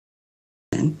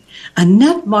Michigan,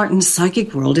 Annette Martin's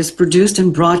Psychic World is produced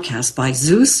and broadcast by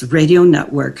Zeus Radio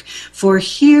Network for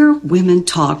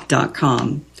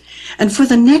HearWomenTalk.com. And for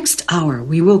the next hour,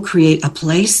 we will create a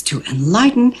place to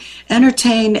enlighten,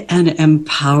 entertain, and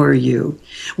empower you.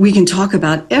 We can talk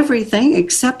about everything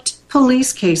except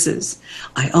police cases.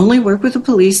 I only work with the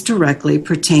police directly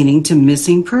pertaining to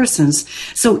missing persons.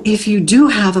 So if you do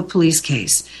have a police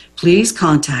case, please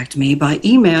contact me by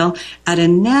email at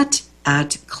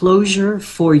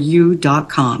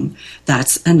Annette@closureforyou.com.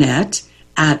 That's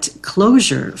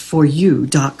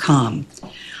Annette@closureforyou.com.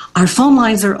 Our phone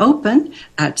lines are open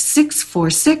at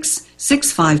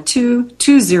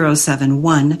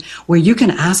 646-652-2071, where you can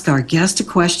ask our guest a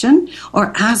question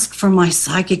or ask for my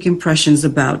psychic impressions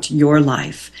about your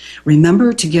life.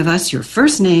 Remember to give us your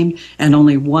first name and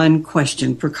only one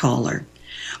question per caller.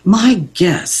 My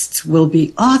guests will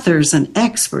be authors and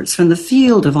experts from the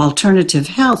field of alternative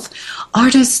health,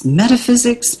 artists,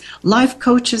 metaphysics, life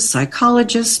coaches,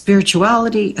 psychologists,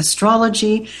 spirituality,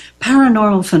 astrology,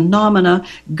 paranormal phenomena,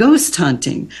 ghost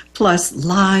hunting, plus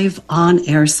live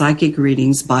on-air psychic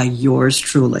readings by yours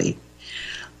truly.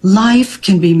 Life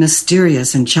can be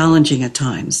mysterious and challenging at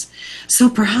times, so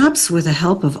perhaps with the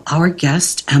help of our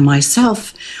guest and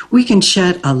myself, we can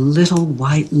shed a little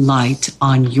white light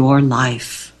on your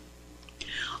life.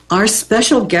 Our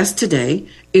special guest today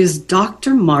is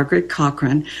Dr. Margaret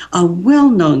Cochran, a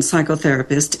well-known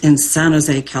psychotherapist in San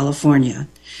Jose, California.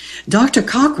 Dr.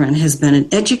 Cochran has been an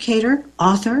educator,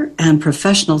 author, and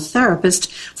professional therapist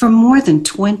for more than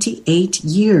 28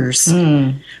 years.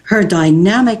 Her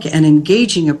dynamic and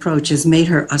engaging approach has made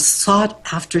her a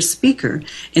sought-after speaker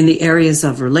in the areas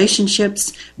of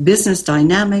relationships, business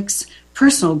dynamics,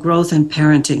 personal growth, and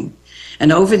parenting.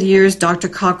 And over the years, Dr.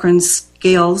 Cochran's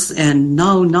skills and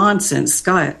no-nonsense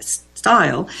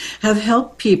style have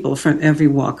helped people from every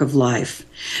walk of life.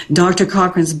 Dr.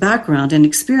 Cochran's background and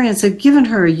experience have given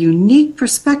her a unique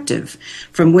perspective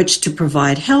from which to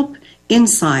provide help,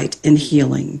 insight, and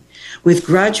healing. With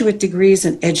graduate degrees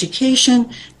in education,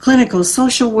 clinical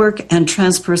social work, and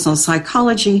transpersonal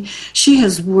psychology, she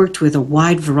has worked with a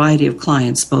wide variety of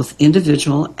clients, both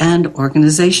individual and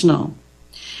organizational.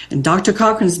 And Dr.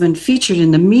 Cochran has been featured in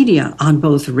the media on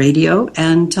both radio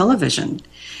and television.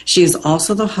 She is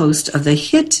also the host of the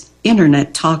hit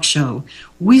internet talk show,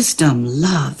 Wisdom,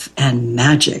 Love, and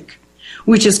Magic,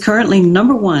 which is currently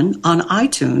 #1 on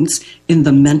iTunes in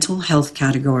the mental health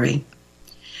category.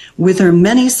 With her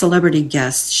many celebrity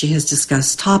guests, she has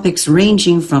discussed topics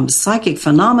ranging from psychic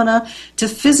phenomena to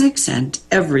physics and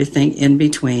everything in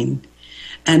between.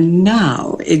 And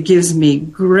now it gives me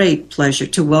great pleasure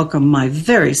to welcome my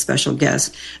very special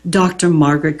guest, Dr.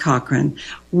 Margaret Cochran.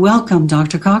 Welcome,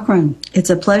 Dr. Cochran. It's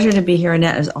a pleasure to be here,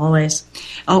 Annette, as always.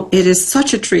 Oh, it is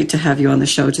such a treat to have you on the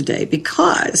show today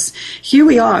because here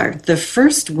we are, the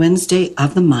first Wednesday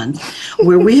of the month,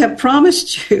 where we have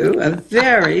promised you a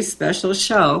very special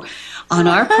show on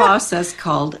our process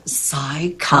called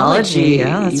psychology.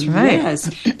 Yeah, that's right.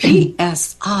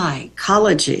 Yes,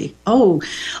 psychology. Oh,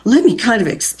 let me kind of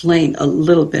explain a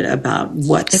little bit about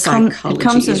what psychology is. It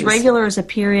comes is. as regular as a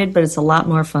period, but it's a lot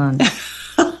more fun.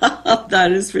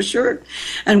 That is for sure.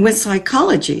 And with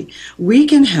psychology, we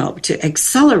can help to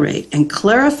accelerate and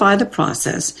clarify the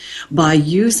process by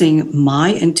using my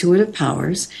intuitive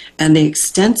powers and the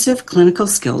extensive clinical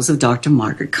skills of Dr.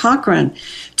 Margaret Cochran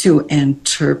to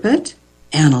interpret,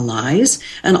 analyze,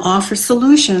 and offer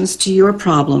solutions to your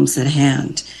problems at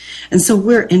hand. And so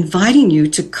we're inviting you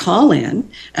to call in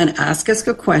and ask us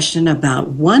a question about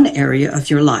one area of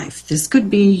your life. This could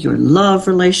be your love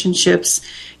relationships,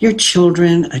 your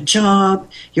children, a job,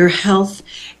 your health,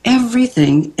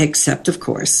 everything except, of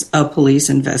course, a police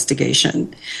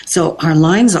investigation. So our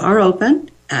lines are open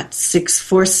at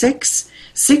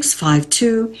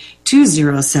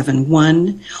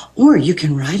 646-652-2071, or you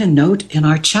can write a note in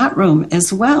our chat room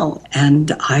as well,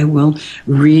 and I will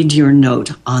read your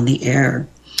note on the air.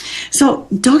 So,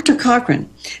 Dr. Cochran,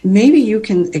 maybe you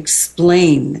can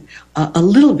explain a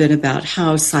little bit about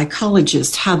how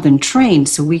psychologists have been trained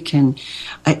so we can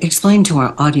explain to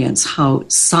our audience how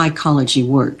psychology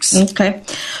works. Okay.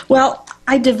 Well,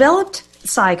 I developed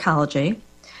psychology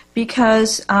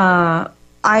because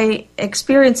I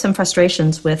experienced some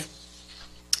frustrations with,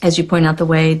 as you point out, the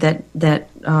way that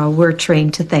we're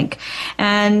trained to think.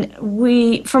 And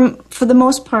for the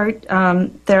most part,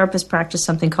 therapists practice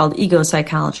something called ego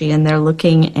psychology, and they're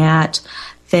looking at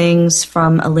things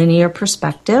from a linear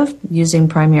perspective, using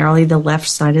primarily the left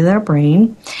side of their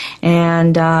brain.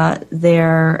 And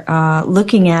they're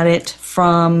looking at it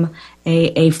from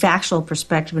a factual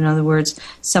perspective. In other words,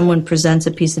 someone presents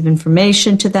a piece of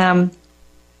information to them,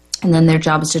 And then their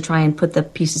job is to try and put the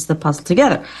pieces of the puzzle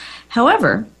together.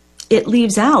 However, it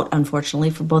leaves out,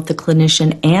 unfortunately, for both the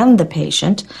clinician and the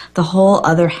patient, the whole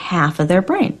other half of their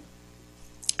brain.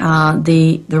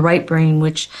 The right brain,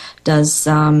 which does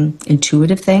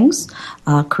intuitive things,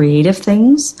 creative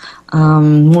things,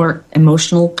 more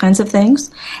emotional kinds of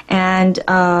things. And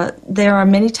there are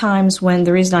many times when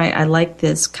the reason I like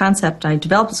this concept, I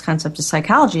developed this concept of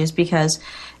psychology, is because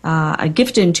a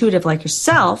gifted intuitive like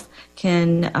yourself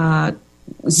can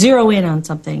zero in on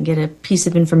something, get a piece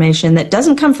of information that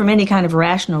doesn't come from any kind of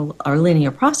rational or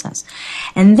linear process.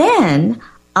 And then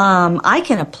I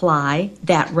can apply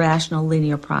that rational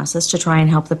linear process to try and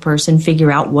help the person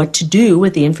figure out what to do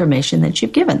with the information that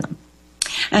you've given them.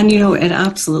 And, it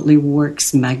absolutely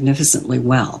works magnificently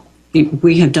well.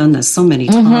 We have done this so many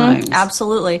times.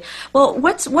 Absolutely. Well,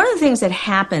 one of the things that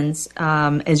happens,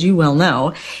 as you well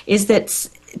know, is that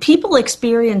people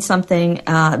experience something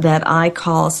that I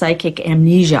call psychic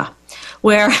amnesia,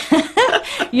 where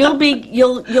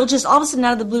you'll just all of a sudden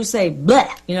out of the blue say bleh,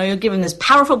 you'll give them this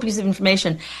powerful piece of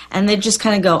information, and they just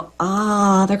kind of go,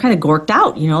 they're kind of gorked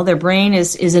out, their brain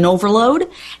is in overload,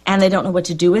 and they don't know what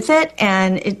to do with it,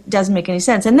 and it doesn't make any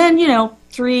sense. And then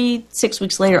 3-6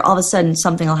 weeks later, all of a sudden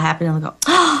something will happen, and they'll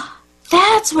go,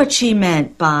 that's what she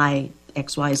meant by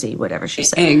XYZ, whatever she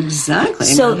said. Exactly.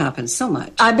 So, and that happens so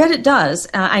much. I bet it does.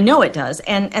 I know it does.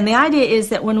 And the idea is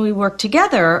that when we work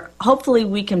together, hopefully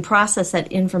we can process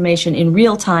that information in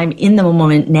real time, in the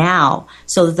moment now,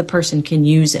 so that the person can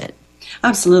use it.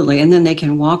 Absolutely. And then they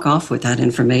can walk off with that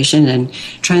information and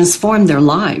transform their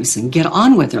lives and get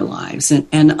on with their lives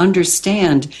and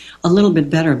understand a little bit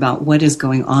better about what is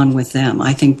going on with them.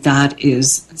 I think that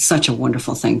is such a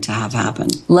wonderful thing to have happen.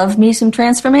 Love me some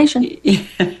transformation. Yeah,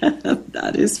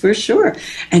 that is for sure.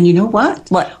 And you know what?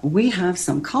 What? We have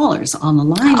some callers on the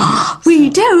line. We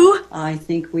do? I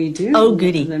think we do. Oh,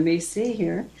 goody. Let me see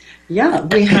here. Yeah,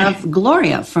 we have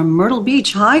Gloria from Myrtle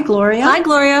Beach. Hi, Gloria. Hi,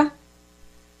 Gloria.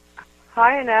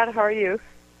 Hi, Annette. How are you?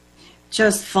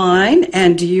 Just fine.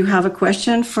 And do you have a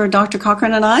question for Dr.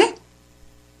 Cochran and I?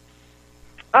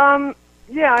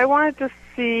 Yeah, I wanted to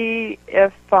see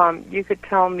if you could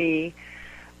tell me,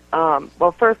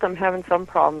 well, first I'm having some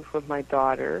problems with my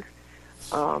daughter.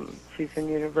 She's in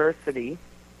university,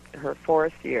 her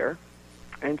 4th year,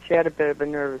 and she had a bit of a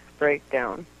nervous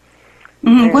breakdown.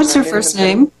 Mm-hmm. What's her first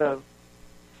name?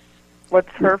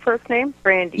 What's her first name?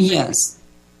 Brandy. Yes.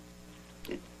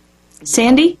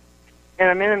 Sandy? And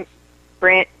I'm in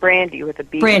Brandy with a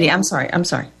B. Brandy, I'm sorry.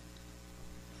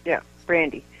 Yeah,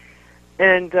 Brandy.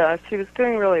 And she was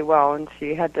doing really well, and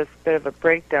she had this bit of a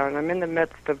breakdown. I'm in the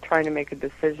midst of trying to make a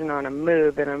decision on a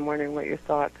move, and I'm wondering what your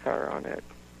thoughts are on it.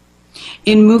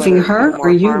 In moving her, or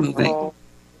you moving?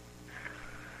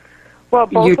 Well,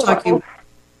 both. You're talking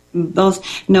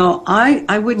both. No,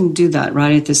 I wouldn't do that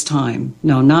right at this time.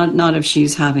 No, not if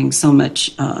she's having so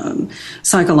much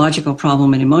psychological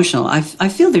problem and emotional. I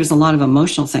feel there's a lot of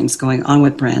emotional things going on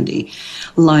with Brandy,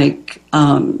 like.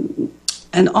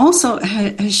 And also,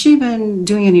 has she been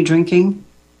doing any drinking?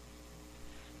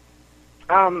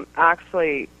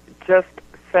 Actually, just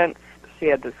since she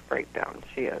had this breakdown,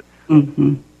 she is.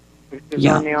 Mm-hmm. She's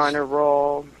on the honor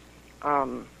roll,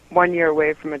 1 year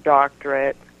away from a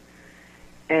doctorate,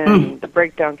 and the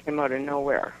breakdown came out of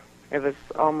nowhere. It was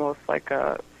almost like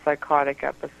a psychotic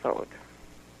episode.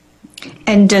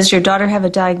 And does your daughter have a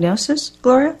diagnosis,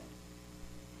 Gloria?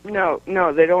 No,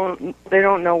 they don't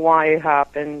know why it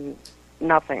happened.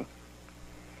 Nothing.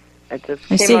 It just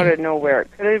came out of nowhere.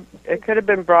 It could have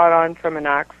been brought on from an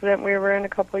accident we were in a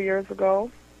couple of years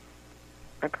ago.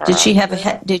 Did she have a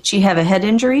head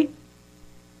injury?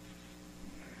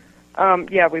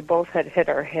 Yeah, we both had hit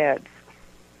our heads.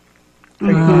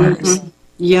 Mm-hmm.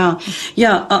 Yeah.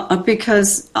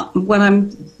 Because what I'm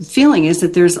feeling is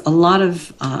that there's a lot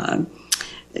of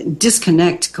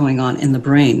disconnect going on in the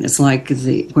brain. It's like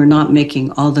we're not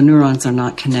making, all the neurons are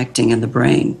not connecting in the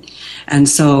brain. And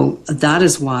so that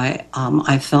is why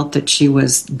I felt that she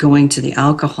was going to the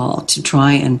alcohol to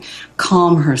try and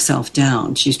calm herself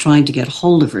down. She's trying to get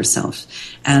hold of herself,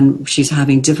 and she's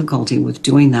having difficulty with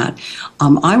doing that.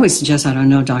 I would suggest, I don't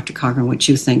know, Dr. Cochran, what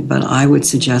you think, but I would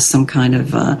suggest some kind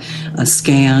of a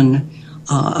scan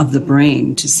of the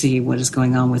brain to see what is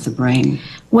going on with the brain.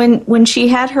 When she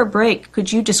had her break,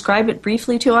 could you describe it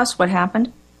briefly to us? What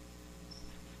happened?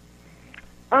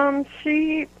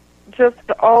 She just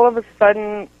all of a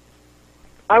sudden,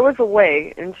 I was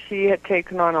away, and she had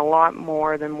taken on a lot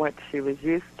more than what she was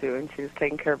used to, and she was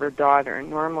taking care of her daughter. And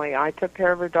normally I took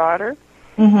care of her daughter.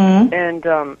 Mm-hmm.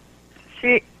 And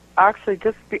she actually,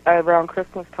 just around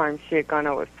Christmas time, she had gone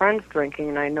out with friends drinking,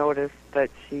 and I noticed that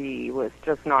she was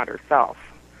just not herself.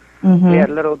 We had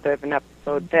a little bit of an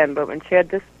episode then, but when she had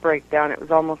this breakdown, it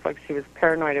was almost like she was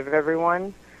paranoid of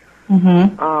everyone.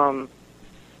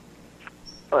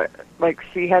 Like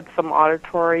she had some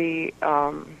auditory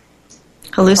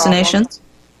hallucinations.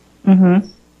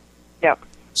 Yep.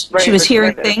 She was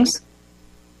hearing things.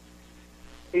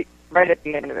 Right at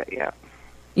the end of it, yeah.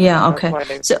 Yeah.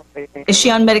 Okay. So, is she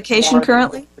on medication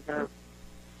currently?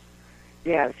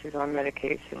 Yeah, she's on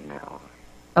medication now.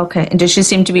 Okay. And does she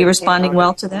seem to be responding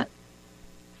well to that?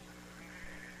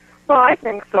 Well, I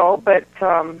think so, but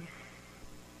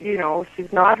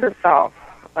she's not herself.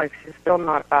 Like, she's still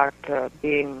not back to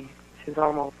being. She's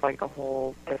almost like a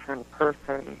whole different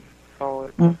person. So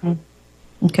it's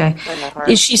okay. kind of hard.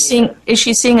 Is she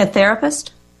seeing a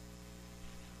therapist?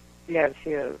 Yeah,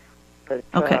 she is. But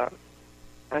okay.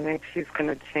 I think she's going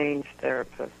to change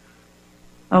therapists.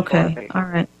 Okay. All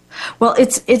right. Well,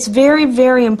 it's very,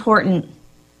 very important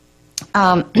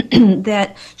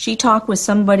that she talk with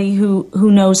somebody who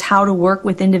knows how to work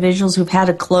with individuals who've had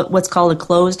what's called a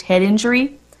closed head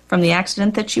injury from the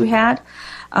accident that you had.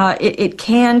 It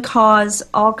can cause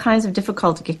all kinds of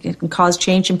difficulty. It can cause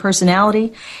change in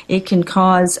personality. It can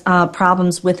cause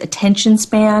problems with attention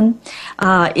span.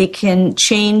 It can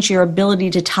change your ability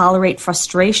to tolerate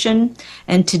frustration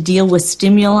and to deal with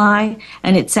stimuli.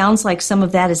 And it sounds like some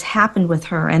of that has happened with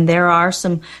her. And there are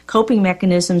some coping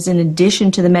mechanisms in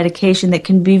addition to the medication that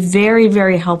can be very,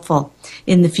 very helpful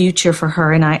in the future for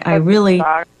her. And I really...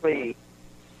 Exactly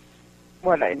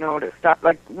what I noticed.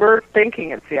 Like, we're thinking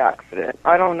it's the accident.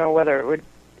 I don't know whether it would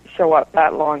show up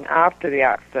that long after the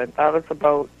accident. That was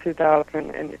about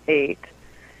 2008.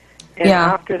 And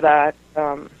after that,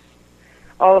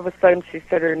 all of a sudden she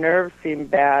said her nerves seemed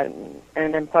bad,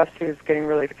 and then plus she was getting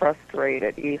really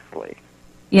frustrated easily.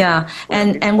 Yeah,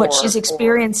 and what she's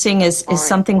experiencing is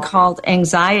something called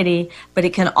anxiety, but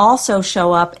it can also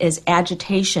show up as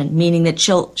agitation, meaning that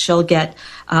she'll get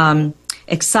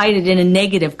excited in a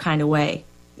negative kind of way,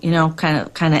 kind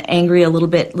of angry, a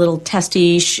little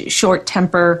testy, short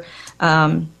temper,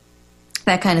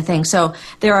 that kind of thing. So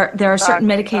there are certain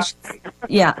medications.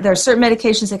 Yeah, there are certain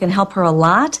medications that can help her a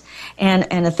lot, and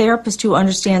a therapist who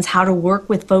understands how to work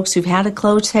with folks who've had a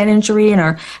closed head injury and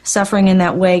are suffering in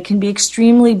that way can be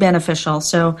extremely beneficial.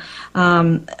 So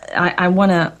I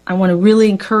want to really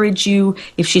encourage you,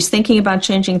 if she's thinking about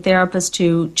changing therapists,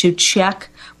 to check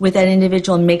with that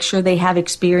individual and make sure they have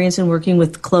experience in working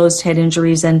with closed head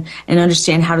injuries and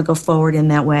understand how to go forward in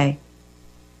that way.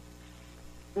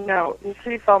 No,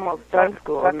 she's almost done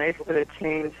school, and they said a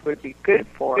change would be good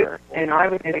for her. And I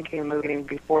was thinking of moving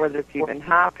before this even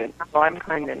happened, so I'm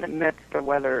kind of in the midst of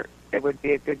whether it would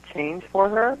be a good change for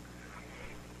her.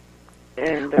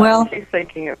 And she's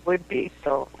thinking it would be,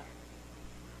 so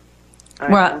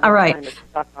I'm all right. kind of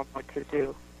stuck on what to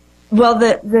do. Well,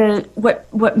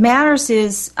 what matters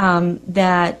is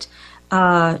that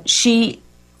she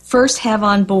first have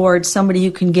on board somebody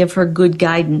who can give her good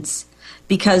guidance,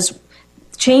 because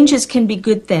changes can be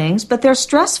good things, but they're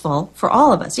stressful for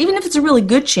all of us. Even if it's a really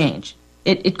good change,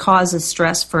 it causes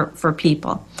stress for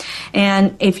people.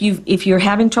 And if you're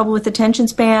having trouble with attention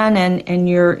span and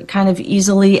you're kind of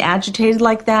easily agitated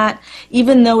like that,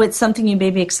 even though it's something you may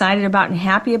be excited about and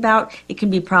happy about, it can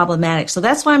be problematic. So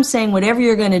that's why I'm saying whatever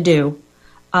you're going to do,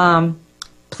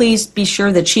 please be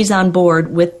sure that she's on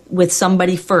board with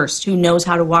somebody first who knows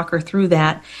how to walk her through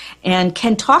that and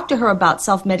can talk to her about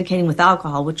self-medicating with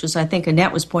alcohol, which was, I think,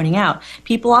 Annette was pointing out.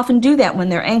 People often do that when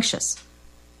they're anxious.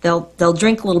 They'll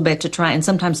drink a little bit to try, and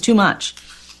sometimes too much,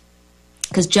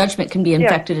 because judgment can be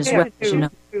infected as well, as you know.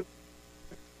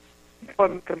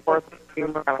 And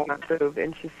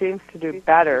she seems to do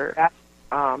better at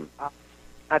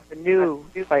the new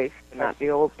place than at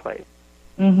the old place.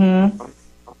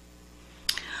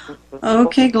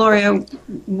 Okay, Gloria.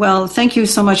 Well, thank you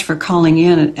so much for calling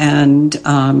in, and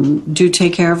do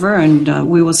take care of her, and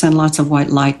we will send lots of white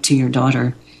light to your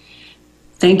daughter.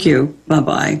 Thank you.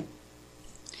 Bye-bye.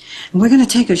 We're going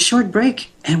to take a short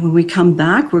break, and when we come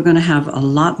back, we're going to have a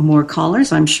lot more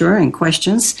callers, I'm sure, and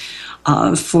questions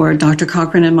for Dr.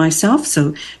 Cochran and myself.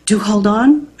 So do hold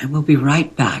on, and we'll be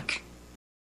right back.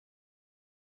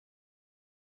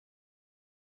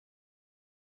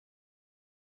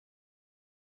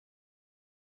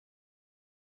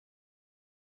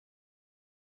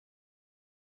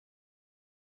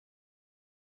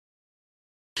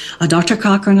 Dr.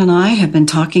 Cochran and I have been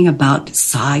talking about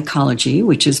psychology,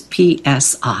 which is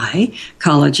PSI-cology,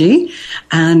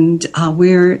 and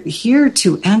we're here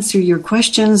to answer your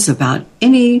questions about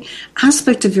any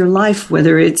aspect of your life,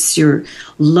 whether it's your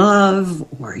love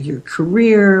or your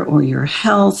career or your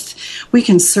health. We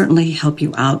can certainly help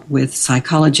you out with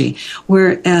psychology,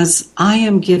 whereas I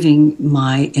am giving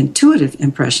my intuitive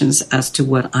impressions as to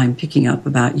what I'm picking up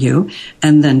about you,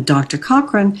 and then Dr.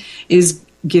 Cochran is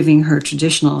giving her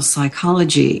traditional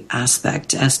psychology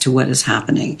aspect as to what is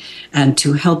happening and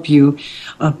to help you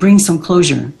bring some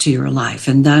closure to your life.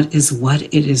 And that is what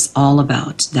it is all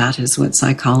about. That is what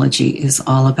psychology is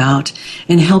all about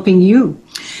in helping you.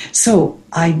 So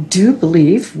I do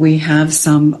believe we have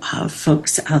some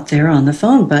folks out there on the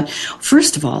phone. But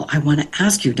first of all, I want to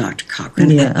ask you, Dr.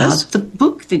 Cochran, about the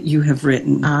book that you have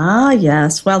written. Ah,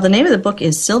 yes. Well, the name of the book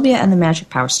is Sylvia and the Magic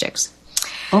Power Sticks.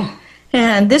 Oh.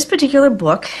 And this particular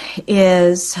book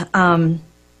is a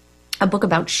book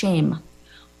about shame.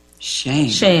 Shame.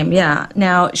 Shame, yeah.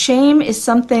 Now, shame is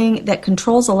something that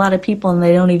controls a lot of people, and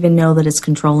they don't even know that it's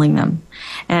controlling them.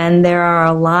 And there are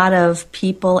a lot of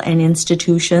people and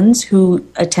institutions who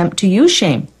attempt to use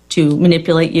shame to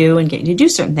manipulate you and get you to do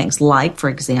certain things. Like, for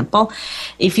example,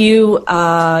 if you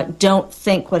don't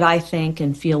think what I think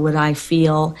and feel what I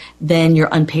feel, then you're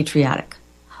unpatriotic.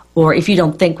 Or if you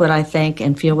don't think what I think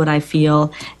and feel what I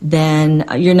feel, then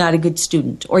you're not a good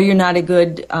student, or you're not a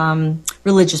good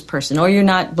religious person, or you're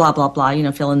not blah, blah, blah,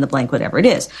 fill in the blank, whatever it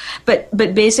is. But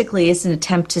basically it's an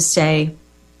attempt to say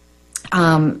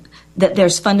that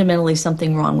there's fundamentally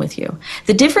something wrong with you.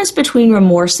 The difference between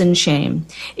remorse and shame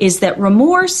is that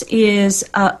remorse is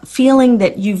feeling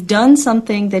that you've done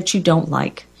something that you don't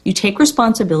like. You take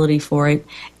responsibility for it,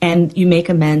 and you make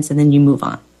amends, and then you move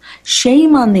on.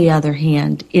 Shame, on the other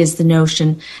hand, is the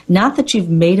notion not that you've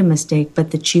made a mistake, but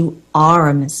that you are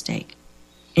a mistake.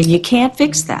 And you can't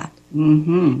fix that.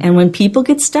 Mm-hmm. And when people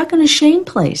get stuck in a shame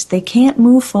place, they can't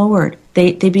move forward.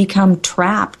 They become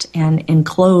trapped and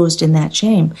enclosed in that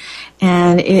shame.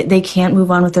 And they can't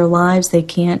move on with their lives. They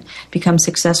can't become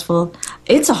successful.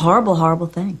 It's a horrible, horrible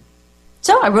thing.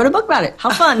 So I wrote a book about it.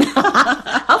 How fun.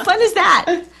 How fun is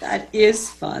that? That is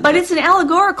fun. But it's an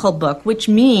allegorical book, which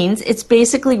means it's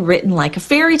basically written like a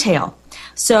fairy tale.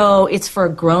 So it's for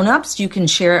grown-ups. You can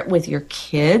share it with your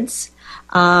kids.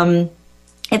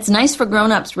 It's nice for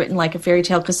grown-ups written like a fairy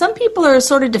tale because some people are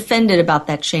sort of defended about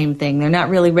that shame thing. They're not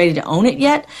really ready to own it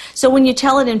yet. So when you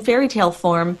tell it in fairy tale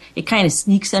form, it kind of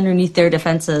sneaks underneath their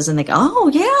defenses and they go,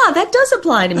 oh, yeah, that does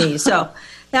apply to me. So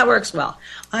that works well.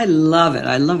 I love it.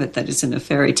 I love it that it's in a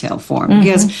fairy tale form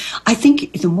because I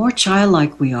think the more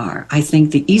childlike we are, I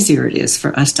think the easier it is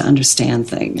for us to understand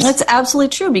things. That's absolutely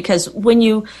true because when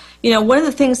you know, one of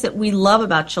the things that we love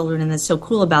about children and that's so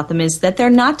cool about them is that they're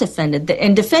not defended.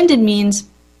 And defended means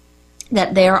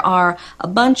that there are a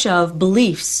bunch of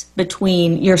beliefs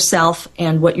between yourself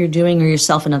and what you're doing or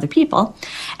yourself and other people.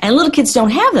 And little kids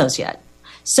don't have those yet.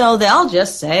 So they'll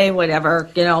just say whatever,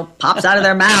 pops out of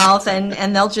their mouth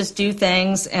and they'll just do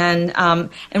things.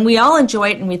 And we all enjoy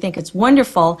it and we think it's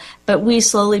wonderful, but we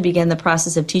slowly begin the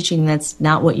process of teaching that's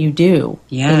not what you do.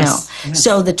 Yes.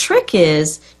 So the trick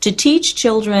is to teach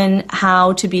children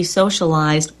how to be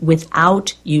socialized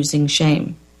without using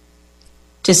shame.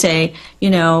 To say,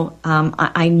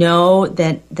 I know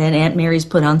that Aunt Mary's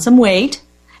put on some weight,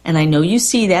 and I know you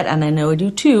see that, and I know I do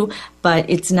too, but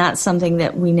it's not something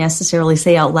that we necessarily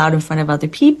say out loud in front of other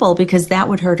people because that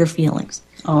would hurt her feelings.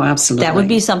 Oh, absolutely. That would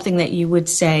be something that you would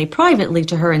say privately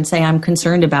to her and say, I'm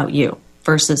concerned about you,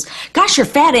 versus, gosh, you're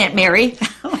fat, Aunt Mary.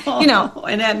 And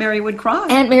Aunt Mary would cry.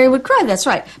 Aunt Mary would cry, that's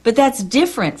right. But that's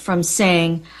different from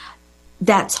saying,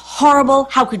 that's horrible.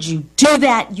 How could you do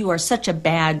that? You are such a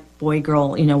bad boy,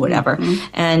 girl, whatever.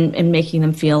 And making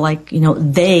them feel like,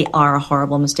 they are a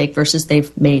horrible mistake versus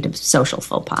they've made a social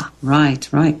faux pas. Right.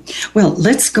 Well,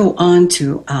 let's go on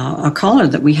to a caller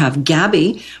that we have,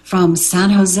 Gabby from San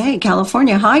Jose,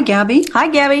 California. Hi, Gabby. Hi,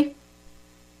 Gabby.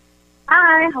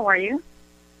 Hi, how are you?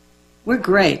 We're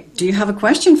great. Do you have a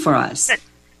question for us? Good.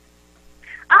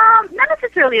 Not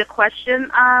necessarily a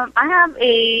question. I have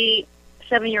a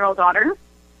 7-year-old daughter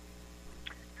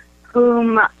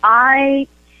whom I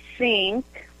think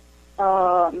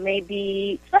may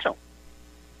be special.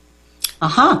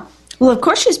 Uh-huh. Well, of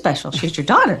course she's special. She's your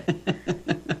daughter.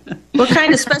 What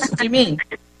kind of special do you mean?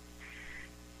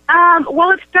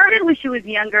 Well, it started when she was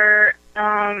younger.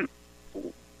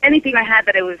 Anything I had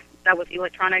that was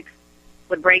electronics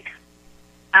would break.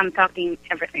 I'm talking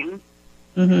everything.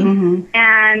 Mm-hmm.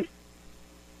 And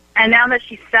now that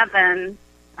she's 7,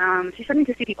 she's starting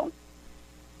to see people.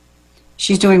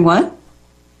 She's doing what?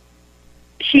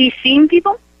 She's seeing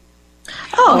people.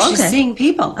 Oh, she's okay. seeing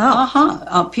people.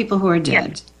 Oh. People who are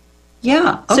dead.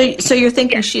 Yeah. Okay. So you're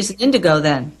thinking she's an indigo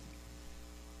then?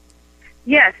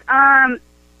 Yes.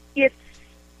 It's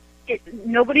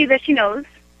nobody that she knows.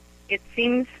 They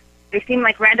seem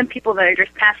like random people that are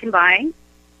just passing by.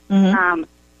 Mm-hmm.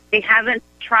 They haven't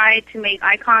tried to make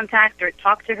eye contact or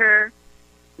talk to her.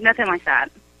 Nothing like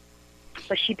that.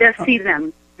 But she does see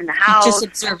them in the house, just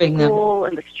observing at school,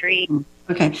 in the street.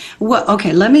 Okay. Well,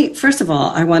 okay. Let me. First of all,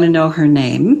 I want to know her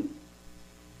name.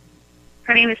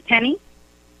 Her name is Penny.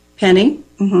 Penny.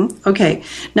 Mm-hmm. Okay.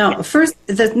 Now, first,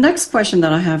 the next question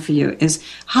that I have for you is: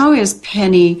 how is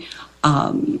Penny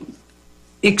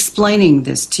explaining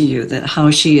this to you? That how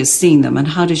she is seeing them, and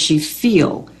how does she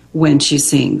feel when she's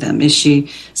seeing them? Is she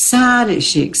sad? Is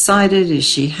she excited? Is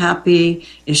she happy?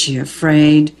 Is she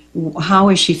afraid? How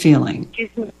is she feeling?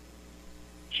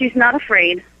 She's not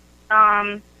afraid.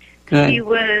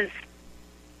 Good.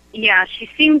 She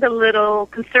seemed a little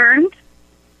concerned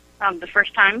the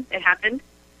first time it happened,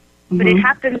 but it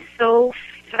happened so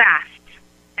fast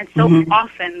and so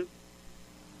often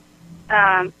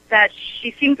that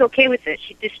she seems okay with it.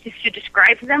 She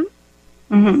describes them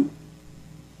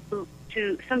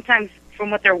to sometimes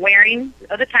from what they're wearing.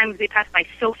 Other times they pass by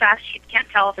so fast she can't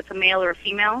tell if it's a male or a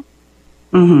female.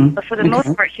 But for the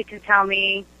most part, she can tell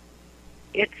me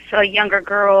it's a younger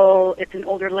girl, it's an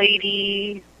older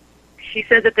lady. She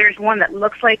says that there's one that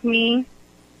looks like me.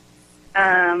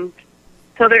 So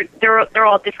they're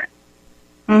all different.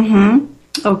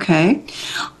 Okay.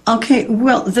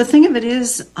 Well, the thing of it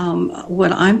is,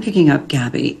 what I'm picking up,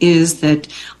 Gabby, is that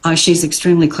she's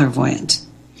extremely clairvoyant.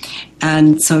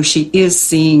 And so she is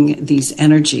seeing these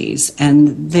energies,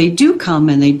 and they do come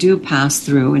and they do pass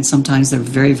through, and sometimes they're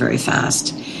very, very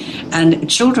fast. And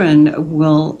children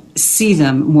will see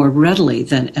them more readily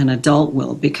than an adult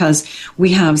will because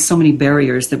we have so many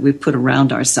barriers that we put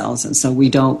around ourselves, and so we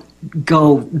don't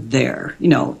go there,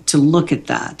 to look at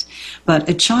that. But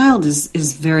a child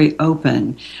is very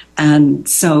open, and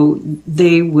so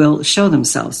they will show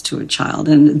themselves to a child,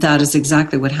 and that is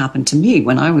exactly what happened to me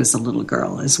when I was a little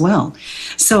girl as well.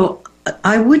 So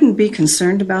I wouldn't be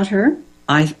concerned about her.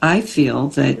 I feel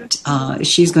that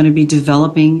she's going to be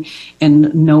developing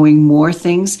and knowing more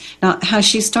things. Now, has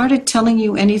she started telling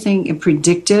you anything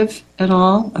predictive at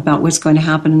all about what's going to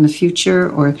happen in the future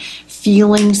or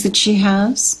feelings that she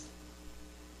has?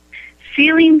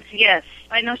 Feelings, yes.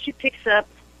 I know she picks up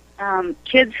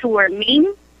kids who are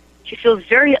mean. She feels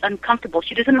very uncomfortable.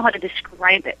 She doesn't know how to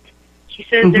describe it. She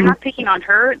says they're not picking on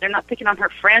her. They're not picking on her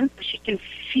friends, but she can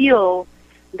feel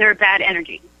their bad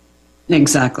energy.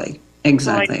 Exactly.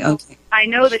 So Okay. I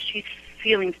know that she's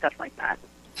feeling stuff like that.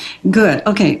 Good.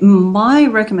 Okay. My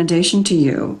recommendation to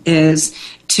you is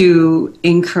to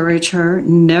encourage her.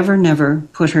 Never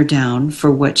put her down for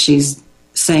what she's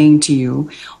saying to you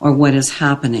or what is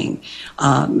happening.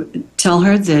 Tell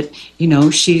her that,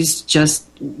 she's just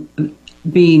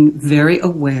being very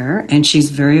aware, and she's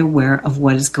very aware of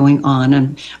what is going on,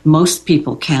 and most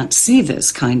people can't see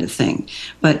this kind of thing,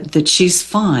 but that she's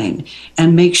fine,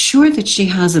 and make sure that she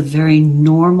has a very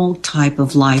normal type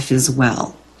of life as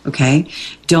well, okay?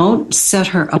 Don't set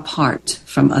her apart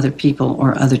from other people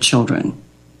or other children.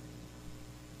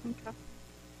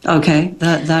 Okay,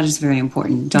 that is very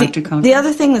important. Dr. Cohn? The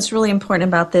other thing that's really important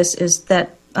about this is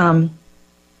that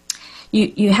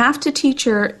you have to teach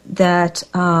her that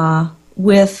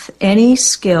with any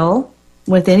skill,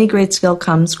 with any great skill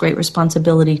comes great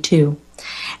responsibility too.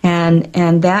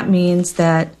 And that means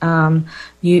that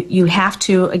you have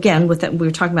to, again, with that, we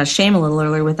were talking about shame a little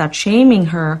earlier, without shaming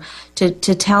her, to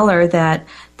tell her that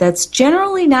that's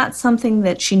generally not something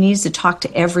that she needs to talk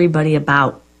to everybody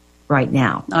about right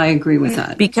now. I agree with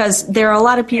that. Because there are a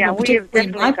lot of people,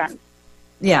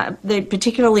 Yeah,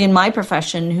 particularly in my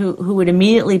profession, who would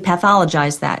immediately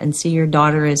pathologize that and see your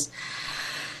daughter as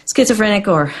schizophrenic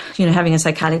or having a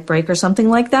psychotic break or something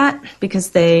like that because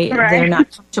they're not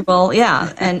comfortable.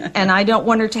 Yeah, and I don't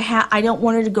want her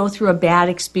to go through a bad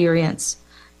experience.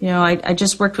 I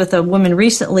just worked with a woman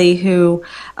recently who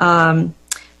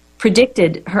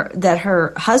predicted that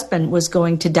her husband was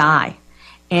going to die,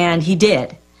 and he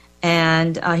did,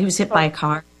 and he was hit by a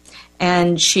car,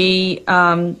 and she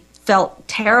felt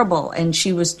terrible, and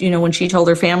she was, when she told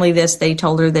her family this, they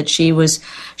told her that she was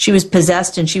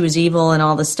possessed and she was evil and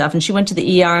all this stuff, and she went to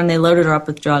the ER and they loaded her up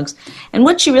with drugs, and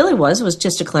what she really was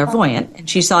just a clairvoyant, and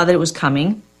she saw that it was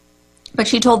coming, but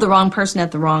she told the wrong person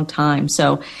at the wrong time.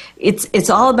 So it's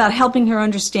all about helping her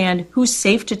understand who's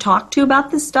safe to talk to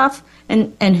about this stuff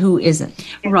and who isn't.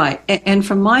 Right, and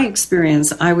from my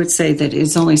experience, I would say that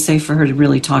it's only safe for her to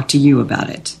really talk to you about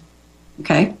it.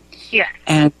 Okay? Yeah.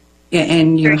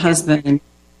 And your husband,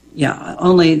 Yeah,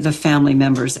 only the family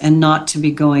members, and not to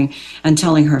be going and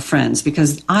telling her friends,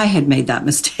 because I had made that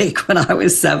mistake when I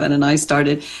was 7, and I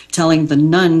started telling the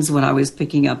nuns what I was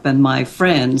picking up and my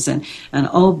friends, and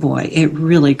oh boy, it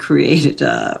really created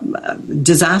a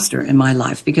disaster in my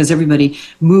life, because everybody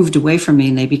moved away from me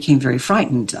and they became very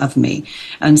frightened of me,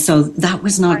 and so that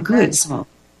was not good. So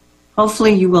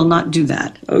hopefully you will not do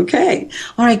that. Okay.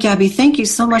 All right, Gabby, thank you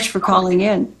so much for calling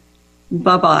in.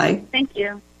 Bye-bye. Thank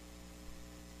you.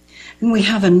 And we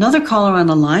have another caller on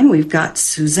the line. We've got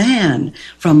Suzanne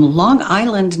from Long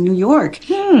Island, New York.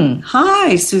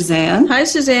 Hi, Suzanne. Hi,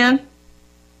 Suzanne.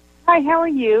 Hi, how are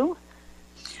you?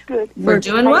 Good. We're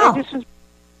doing well.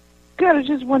 Good. I was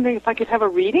just wondering if I could have a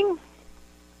reading.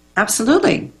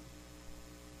 Absolutely.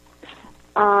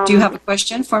 Do you have a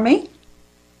question for me?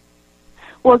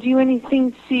 Well, do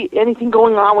you see anything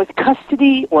going on with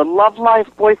custody or love life,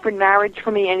 boyfriend, marriage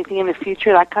for me, anything in the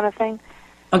future, that kind of thing?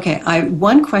 Okay,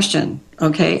 one question.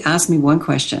 Okay, ask me one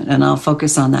question, and I'll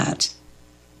focus on that.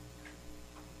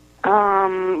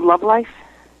 Love life.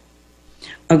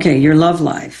 Okay, your love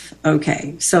life.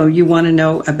 Okay, so you want to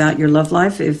know about your love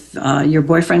life, if your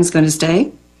boyfriend's going to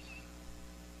stay?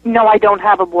 No, I don't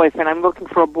have a boyfriend. I'm looking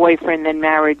for a boyfriend, then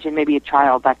marriage, and maybe a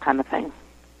child, that kind of thing.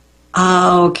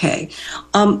 Okay.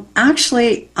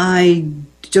 Actually, I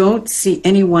don't see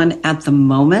anyone at the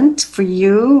moment for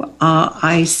you.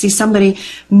 I see somebody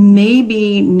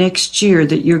maybe next year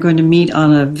that you're going to meet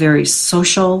on a very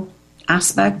social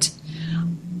aspect.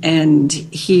 And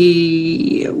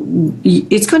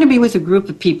it's going to be with a group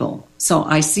of people. So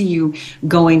I see you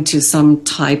going to some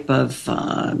type of,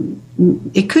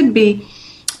 it could be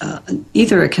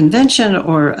either a convention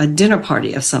or a dinner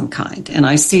party of some kind. And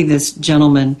I see this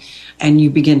gentleman, and you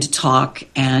begin to talk,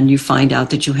 and you find out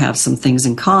that you have some things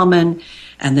in common,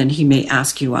 and then he may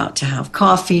ask you out to have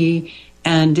coffee,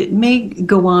 and it may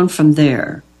go on from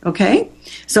there. Okay?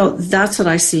 So that's what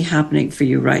I see happening for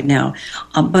you right now.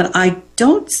 But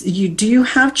do you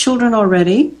have children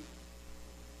already?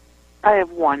 I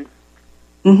have one.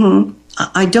 Mm-hmm.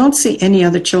 I don't see any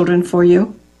other children for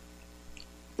you.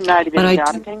 Not even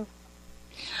adopting?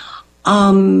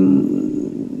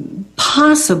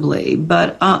 Possibly,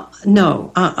 but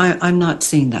no, I'm not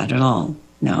seeing that at all.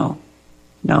 No,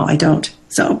 I don't.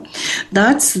 So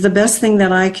that's the best thing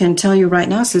that I can tell you right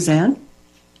now, Suzanne.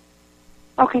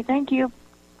 Okay, thank you.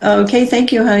 Okay,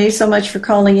 thank you, honey, so much for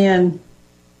calling in.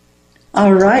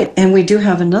 All right, and we do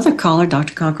have another caller,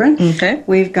 Dr. Cochran. Okay.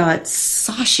 We've got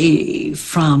Sashi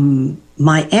from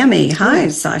Miami. Hi,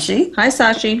 Sashi. Hi,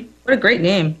 Sashi. What a great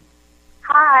name.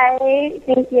 Hi,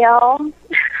 thank you.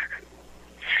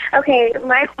 Okay,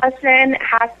 my question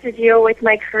has to do with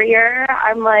my career.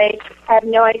 I have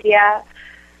no idea.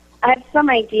 I have some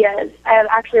ideas. I have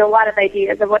actually a lot of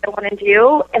ideas of what I want to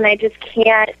do, and I just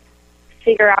can't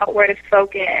figure out where to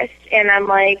focus. And I'm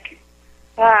like,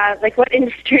 what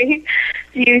industry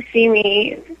do you see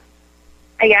me,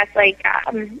 I guess,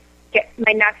 get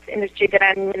my next industry that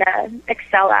I'm going to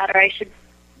excel at, or I should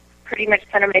pretty much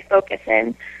center my focus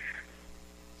in?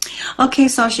 Okay,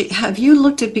 Sashi, have you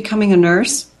looked at becoming a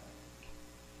nurse?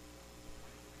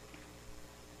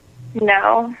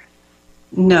 No.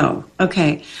 No.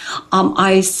 Okay.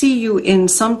 I see you in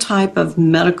some type of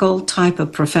medical type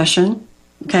of profession.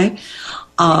 Okay.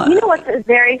 You know what's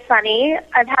very funny?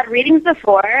 I've had readings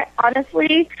before.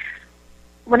 Honestly,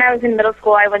 when I was in middle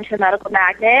school, I went to a medical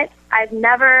magnet. I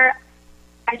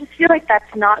just feel like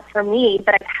that's not for me,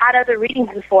 but I've had other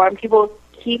readings before, and people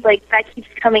that keeps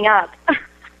coming up.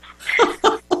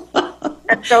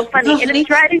 That's so funny. And it's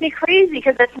driving me crazy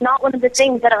because it's not one of the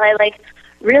things that I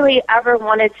really ever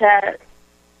wanted to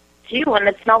do, and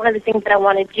it's not one of the things that I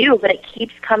want to do, but it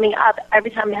keeps coming up every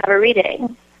time I have a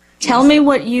reading. Tell me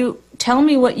what you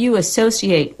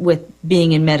associate with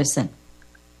being in medicine.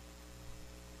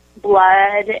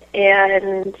 Blood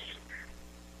and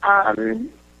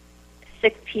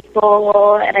sick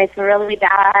people, and I feel really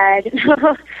bad.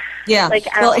 Yeah.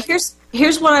 Well,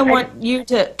 here's what I want you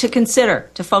to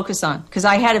consider, to focus on, because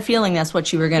I had a feeling that's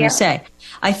what you were going to say.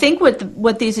 I think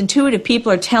what these intuitive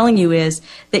people are telling you is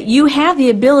that you have the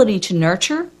ability to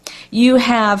nurture. You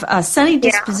have a sunny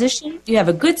disposition, you have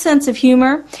a good sense of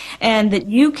humor, and that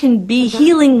you can be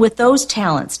healing with those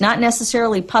talents, not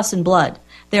necessarily pus and blood.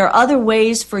 There are other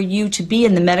ways for you to be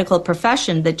in the medical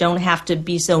profession that don't have to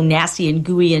be so nasty and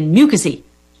gooey and mucusy.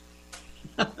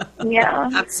 Yeah.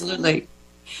 Absolutely.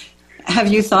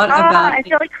 Have you thought about... I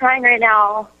feel like crying right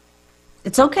now.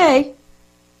 It's okay.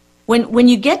 When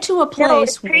you get to a place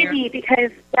it's crazy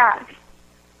because,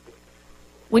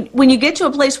 When you get to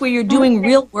a place where you're doing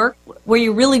real work, where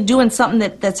you're really doing something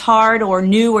that's hard or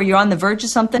new, or you're on the verge of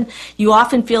something, you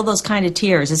often feel those kind of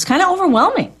tears. It's kind of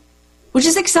overwhelming, which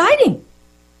is exciting.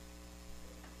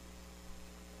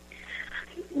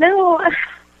 No.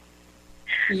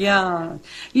 Yeah.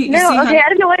 I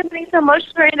don't know why I'm getting so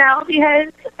emotional right now,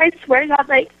 because I swear to God,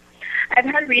 like, I've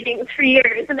had readings for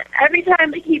years, and every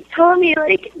time they keep telling me,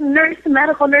 like, nurse and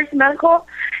medical,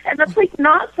 and that's, like,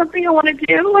 not something I want to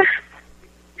do.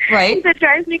 Right. That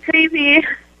drives me crazy.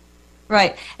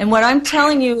 Right. And what I'm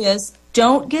telling you is,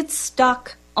 don't get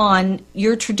stuck on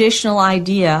your traditional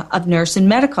idea of nurse and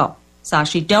medical,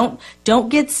 Sashi. Don't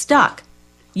get stuck.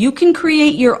 You can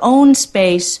create your own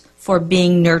space for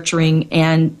being nurturing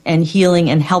and healing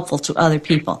and helpful to other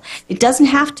people. It doesn't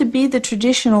have to be the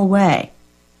traditional way.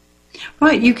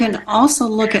 Right. You can also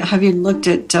look at, have you looked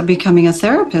at becoming a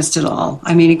therapist at all?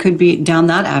 I mean, it could be down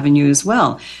that avenue as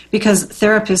well, because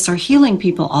therapists are healing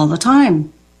people all the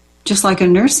time, just like a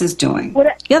nurse is doing.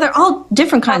 Yeah, they're all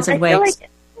different kinds of ways.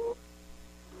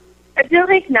 I feel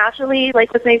like naturally,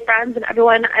 like with my friends and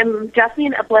everyone, I'm definitely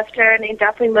an uplifter, and I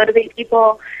definitely motivate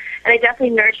people, and I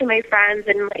definitely nurture my friends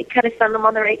and like kind of send them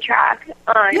on the right track.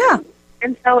 Yeah.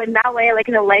 And so in that way, like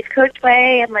in a life coach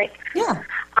way, and like, yeah.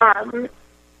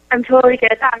 I'm totally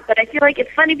good at that. But I feel like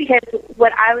it's funny, because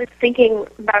what I was thinking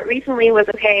about recently was,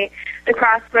 okay, the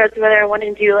crossroads, whether I want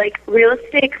to do like real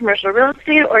estate, commercial real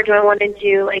estate, or do I want to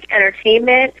do like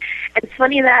entertainment. And it's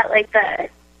funny that like the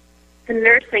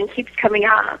nursing keeps coming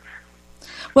up.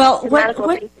 Well,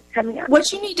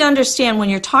 what you need to understand when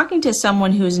you're talking to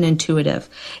someone who's an intuitive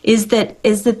is that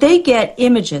they get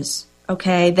images,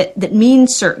 okay, that mean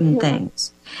certain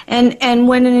things. And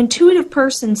when an intuitive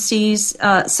person sees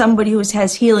somebody who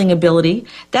has healing ability,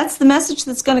 that's the message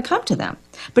that's going to come to them.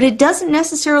 But it doesn't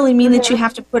necessarily mean that you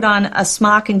have to put on a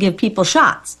smock and give people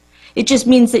shots. It just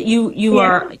means that you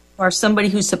are somebody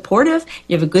who's supportive,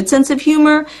 you have a good sense of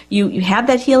humor, you have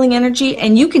that healing energy,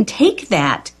 and you can take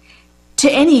that to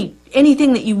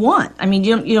anything that you want. I mean,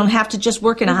 you don't have to just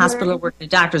work in a hospital or work in a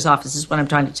doctor's office, is what I'm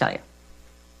trying to tell you.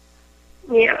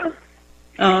 Yeah.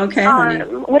 Oh, okay.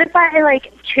 What if I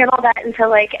like channel that into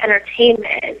like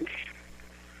entertainment?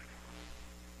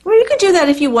 Well, you can do that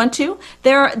if you want to.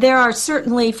 There are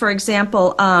certainly, for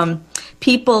example,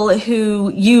 people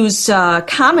who use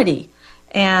comedy,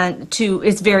 and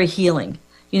it's very healing.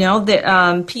 You know,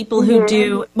 the people who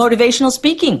do motivational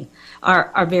speaking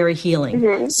are very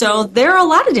healing. So there are a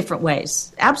lot of different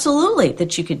ways, absolutely,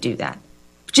 that you could do that.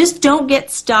 Just don't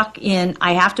get stuck in,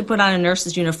 I have to put on a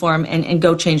nurse's uniform and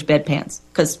go change bedpans,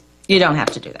 because you don't have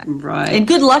to do that. Right. And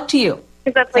good luck to you.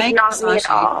 Because that's like not me at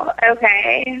all.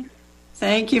 Okay.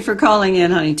 Thank you for calling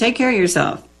in, honey. Take care of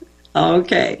yourself.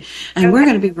 Okay. And we're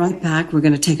going to be right back. We're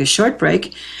going to take a short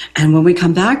break. And when we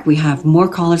come back, we have more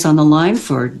callers on the line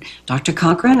for Dr.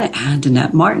 Cochran and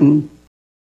Annette Martin.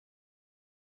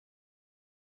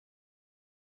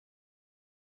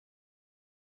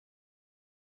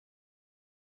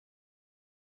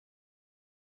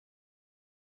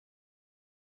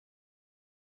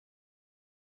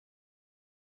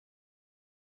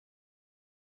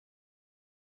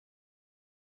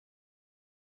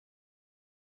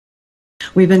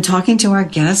 We've been talking to our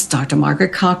guest, Dr.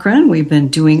 Margaret Cochran. We've been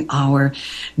doing our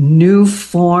new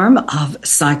form of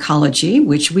psychology,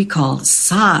 which we call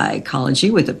psychology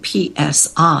with a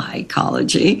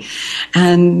PSI-cology,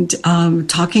 and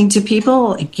talking to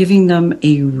people, giving them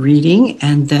a reading,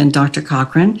 and then Dr.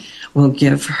 Cochran will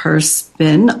give her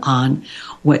spin on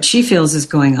what she feels is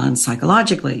going on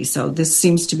psychologically. So this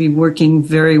seems to be working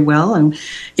very well. And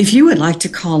if you would like to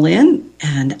call in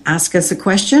and ask us a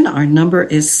question, our number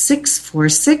is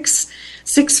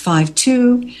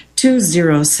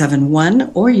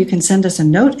 646-652-2071, or you can send us a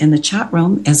note in the chat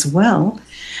room as well.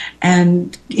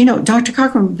 And, you know, Dr.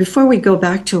 Cochran, before we go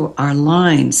back to our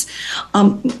lines,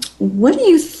 what do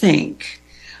you think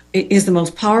is the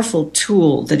most powerful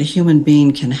tool that a human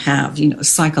being can have, you know,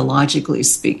 psychologically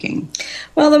speaking?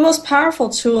 Well, the most powerful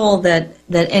tool that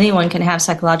anyone can have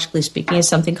psychologically speaking is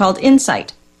something called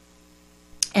insight.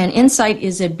 And insight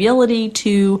is the ability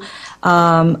to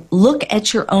look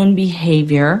at your own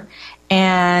behavior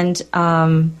and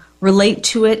relate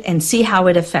to it and see how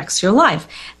it affects your life.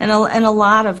 And a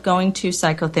lot of going to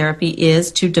psychotherapy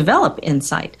is to develop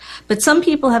insight. But some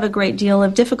people have a great deal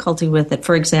of difficulty with it.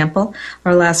 For example,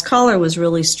 our last caller was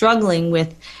really struggling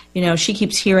with, you know, she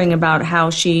keeps hearing about how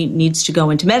she needs to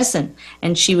go into medicine.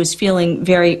 And she was feeling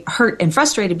very hurt and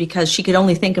frustrated because she could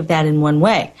only think of that in one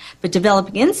way. But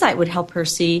developing insight would help her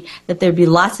see that there'd be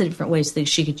lots of different ways that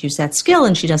she could use that skill,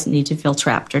 and she doesn't need to feel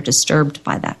trapped or disturbed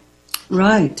by that.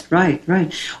 Right.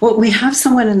 Well, we have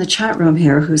someone in the chat room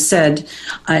here who said,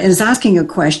 is asking a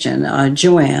question,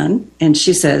 Joanne, and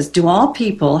she says, do all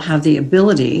people have the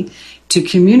ability to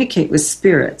communicate with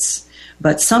spirits,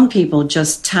 but some people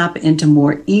just tap into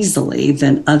more easily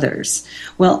than others?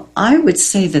 Well, I would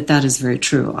say that is very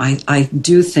true. I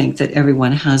do think that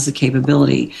everyone has the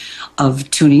capability of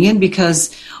tuning in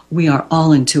because we are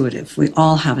all intuitive. We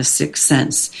all have a sixth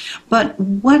sense. But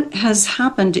what has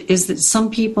happened is that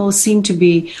some people seem to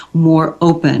be more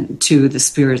open to the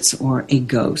spirits or a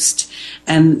ghost.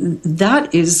 And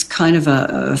that is kind of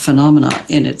a phenomena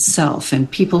in itself. And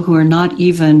people who are not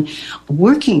even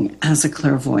working as a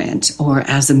clairvoyant or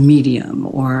as a medium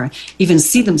or even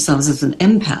see themselves as an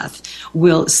empath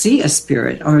will see a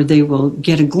spirit or they will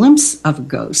get a glimpse of a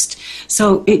ghost.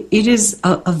 So it is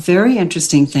a very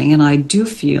interesting thing. And I do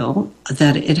feel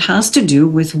that it has to do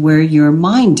with where your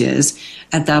mind is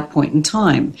at that point in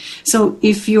time. So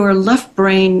if your left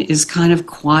brain is kind of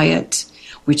quiet,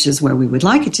 which is where we would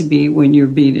like it to be when you're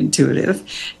being intuitive,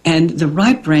 and the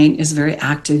right brain is very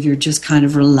active, you're just kind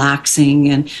of relaxing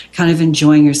and kind of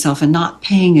enjoying yourself and not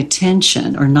paying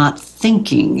attention or not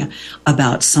thinking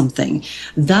about something.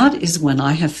 That is when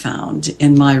I have found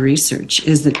in my research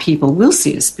is that people will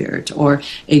see a spirit or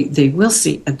they will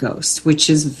see a ghost, which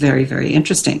is very, very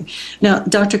interesting. Now,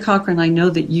 Dr. Cochran, I know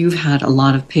that you've had a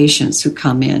lot of patients who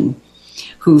come in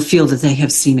who feel that they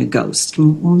have seen a ghost.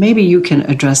 Maybe you can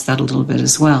address that a little bit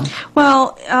as well.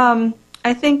 Well,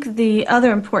 I think the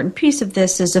other important piece of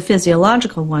this is a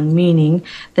physiological one, meaning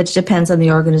that it depends on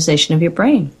the organization of your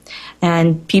brain.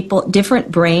 And different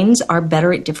brains are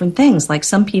better at different things. Like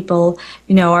some people,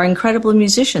 are incredible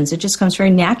musicians. It just comes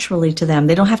very naturally to them.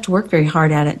 They don't have to work very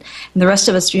hard at it. And the rest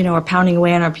of us, are pounding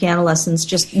away on our piano lessons,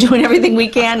 just doing everything we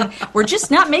can. We're just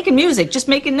not making music, just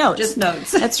making notes. Just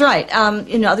notes. That's right.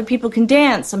 Other people can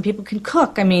dance. Some people can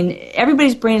cook. I mean,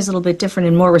 everybody's brain is a little bit different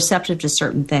and more receptive to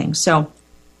certain things. So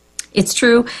it's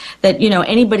true that,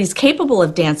 anybody's capable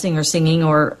of dancing or singing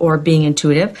or being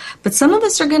intuitive, but some of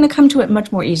us are going to come to it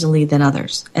much more easily than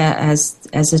others. As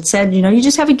it said, you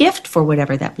just have a gift for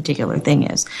whatever that particular thing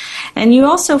is. And you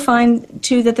also find,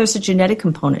 too, that there's a genetic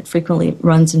component frequently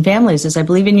runs in families, as I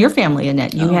believe in your family,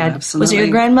 Annette. You had, absolutely. Was it your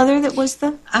grandmother that was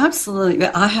the? Absolutely.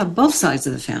 I have both sides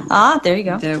of the family. Ah, there you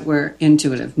go. That were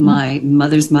intuitive. Mm-hmm. My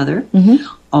mother's mother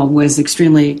was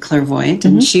extremely clairvoyant,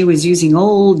 and she was using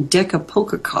old deck of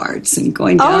poker cards and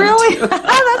going down. Oh, really?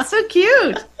 That's so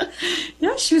cute.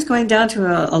 Yeah, she was going down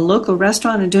to a local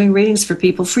restaurant and doing readings for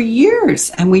people for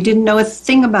years, and we didn't know a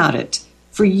thing about it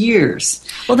for years.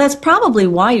 Well, that's probably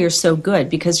why you're so good,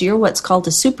 because you're what's called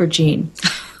a super gene.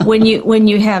 When you have when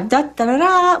you have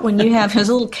there's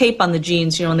a little cape on the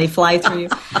genes, and they fly through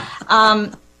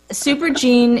you. Super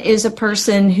gene is a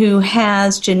person who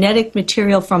has genetic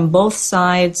material from both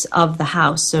sides of the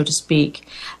house, so to speak,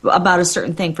 about a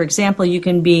certain thing. For example, you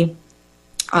can be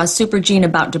a super gene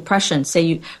about depression.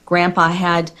 Say grandpa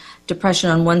had depression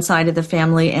on one side of the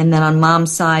family, and then on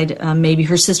mom's side, maybe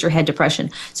her sister had depression.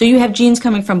 So you have genes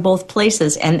coming from both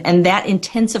places, and that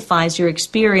intensifies your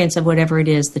experience of whatever it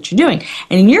is that you're doing.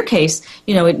 And in your case,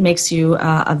 it makes you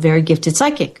a very gifted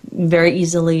psychic, very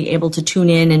easily able to tune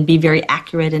in and be very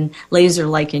accurate and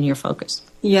laser-like in your focus.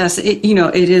 Yes, it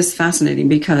is fascinating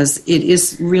because it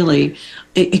is really,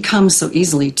 it comes so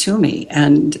easily to me.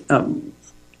 And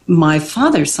my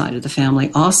father's side of the family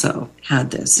also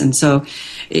had this, and so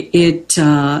it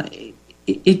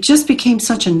just became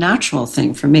such a natural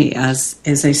thing for me as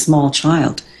a small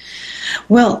child.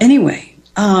 Well, anyway,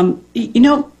 I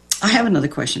have another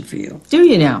question for you. Do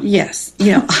you now? Yes.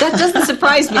 That doesn't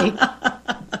surprise me.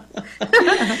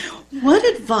 What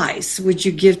advice would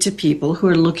you give to people who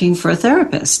are looking for a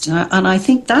therapist? And I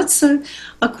think that's a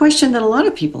question that a lot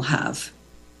of people have.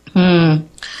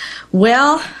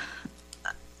 Well,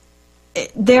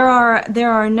 there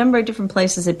are a number of different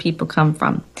places that people come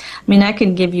from. I mean, I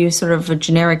can give you sort of a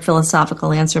generic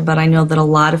philosophical answer, but I know that a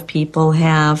lot of people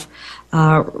have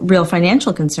real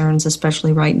financial concerns,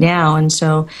 especially right now, and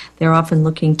so they're often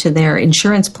looking to their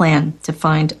insurance plan to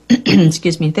find,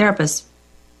 therapists.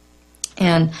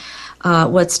 And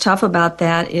what's tough about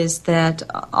that is that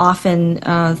often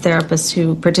therapists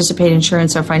who participate in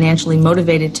insurance are financially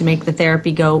motivated to make the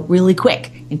therapy go really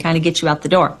quick and kind of get you out the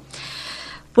door.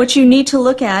 What you need to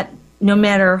look at, no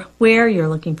matter where you're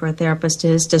looking for a therapist,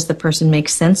 is, does the person make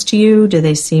sense to you? Do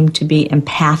they seem to be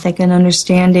empathic and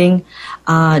understanding?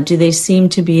 Do they seem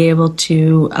to be able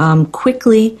to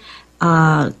quickly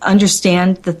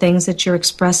understand the things that you're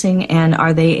expressing? And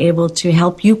are they able to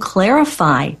help you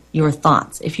clarify your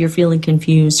thoughts if you're feeling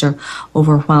confused or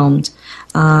overwhelmed?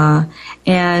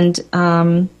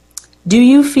 do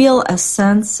you feel a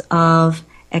sense of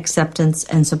acceptance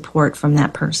and support from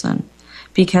that person?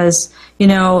 Because,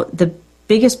 the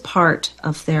biggest part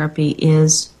of therapy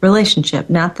is relationship.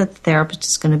 Not that the therapist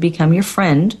is going to become your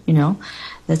friend,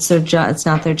 That's their job. It's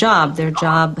not their job. Their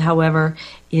job, however,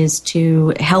 is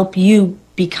to help you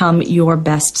become your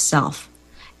best self.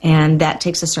 And that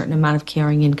takes a certain amount of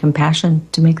caring and compassion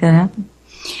to make that happen.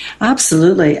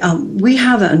 Absolutely. We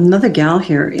have another gal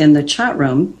here in the chat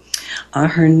room.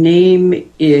 Her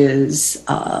name is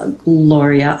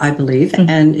Gloria, I believe,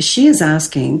 and she is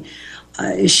asking,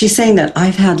 she's saying that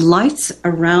I've had lights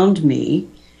around me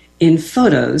in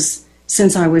photos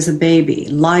since I was a baby,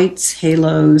 lights,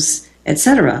 halos,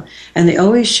 etc. And they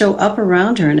always show up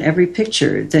around her in every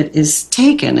picture that is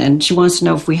taken, and she wants to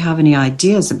know if we have any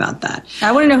ideas about that.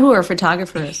 I want to know who her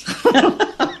photographer is.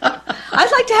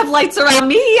 I'd like to have lights around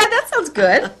me. Yeah, that sounds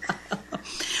good.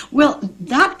 Well,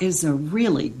 that is a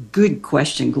really good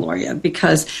question, Gloria,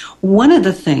 because one of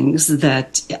the things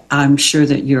that I'm sure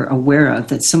that you're aware of,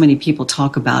 that so many people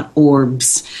talk about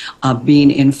orbs being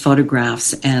in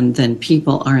photographs, and then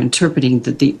people are interpreting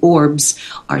that the orbs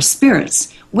are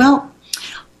spirits. Well,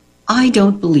 I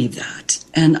don't believe that.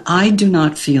 And I do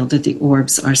not feel that the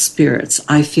orbs are spirits.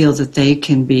 I feel that they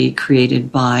can be created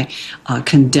by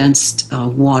condensed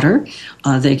water.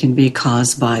 They can be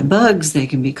caused by bugs. They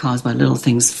can be caused by little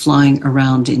things flying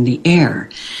around in the air.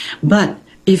 But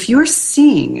if you're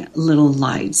seeing little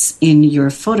lights in your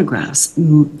photographs,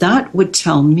 that would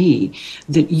tell me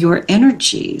that your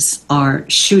energies are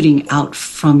shooting out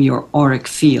from your auric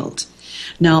field.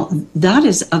 Now, that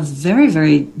is a very,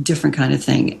 very different kind of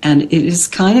thing, and it is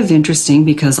kind of interesting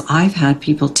because I've had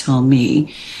people tell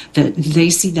me that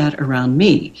they see that around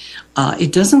me.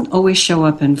 It doesn't always show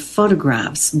up in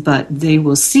photographs, but they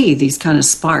will see these kind of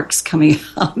sparks coming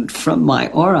out from my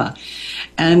aura.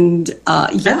 And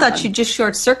I thought you just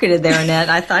short-circuited there, Annette.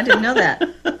 I didn't know that.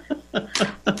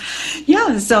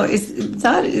 Yeah, so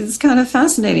that is kind of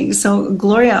fascinating. So,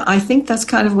 Gloria, I think that's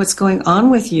kind of what's going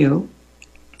on with you.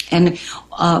 And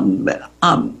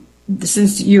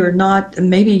since you're not,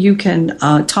 maybe you can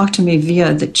talk to me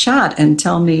via the chat and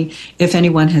tell me if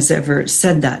anyone has ever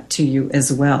said that to you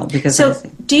as well. Because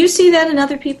do you see that in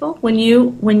other people when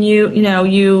you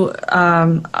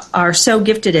are so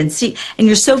gifted and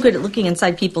you're so good at looking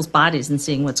inside people's bodies and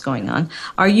seeing what's going on?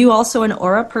 Are you also an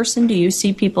aura person? Do you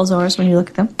see people's auras when you look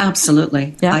at them?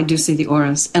 Absolutely. Yeah. I do see the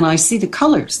auras, and I see the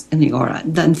colors in the aura.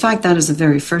 In fact, that is the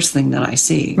very first thing that I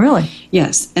see. Really?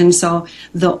 Yes. And so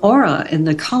the aura and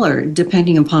the color,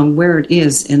 depending upon where it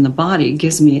is in the body,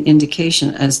 gives me an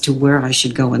indication as to where I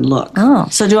should go and look. Oh,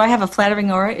 so do I have a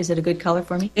flattering aura? Is it a good color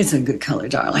for me? It's a good color,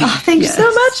 darling. Oh, thank you so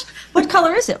much. What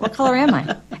color is it? What color am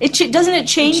I? Doesn't it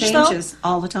change, It changes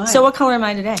all the time. So what color am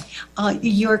I today?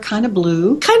 You're kind of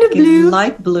blue. Kind of blue?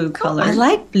 Light blue color. Oh, I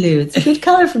like blue. It's a good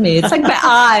color for me. It's like my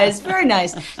eyes. Very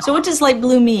nice. So what does light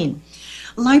blue mean?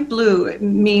 Light blue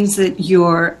means that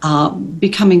you're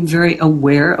becoming very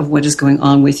aware of what is going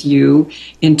on with you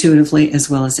intuitively as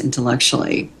well as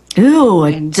intellectually. Ooh,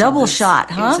 a double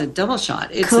shot, huh? It's a double shot.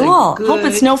 It's cool. Hope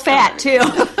it's no fat, too.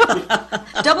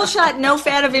 Double shot, no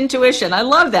fat of intuition. I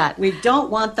love that. We don't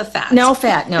want the fat. No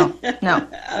fat, no.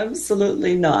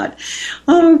 Absolutely not.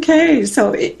 Okay,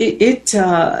 so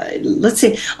let's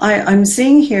see. I'm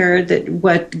seeing here that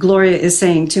what Gloria is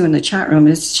saying, too, in the chat room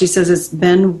is she says it's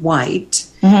been white,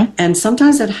 and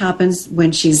sometimes it happens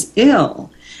when she's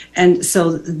ill. And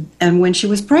when she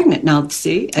was pregnant. Now,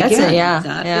 see, again,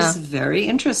 that is very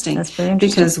interesting. That's very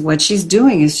interesting. Because what she's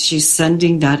doing is she's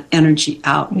sending that energy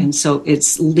out. And so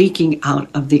it's leaking out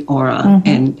of the aura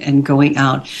and going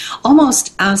out,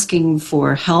 almost asking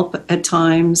for help at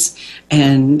times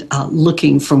and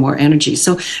looking for more energy.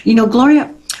 So,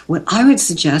 Gloria, what I would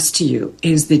suggest to you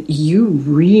is that you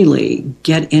really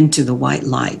get into the white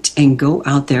light and go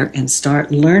out there and start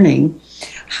learning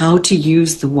how to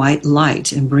use the white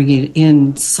light and bring it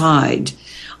inside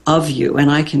of you.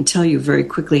 And I can tell you very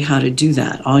quickly how to do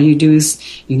that. All you do is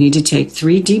you need to take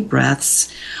 3 deep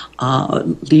breaths,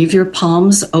 leave your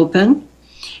palms open,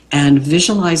 and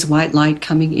visualize white light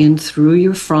coming in through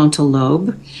your frontal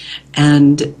lobe,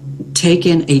 and take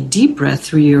in a deep breath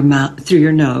through your mouth, through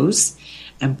your nose,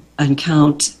 and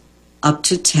count up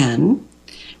to 10.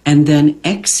 And then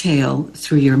exhale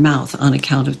through your mouth on a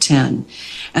count of 10.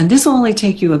 And this will only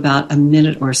take you about a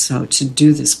minute or so to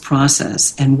do this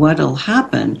process. And what will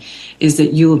happen is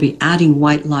that you will be adding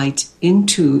white light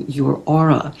into your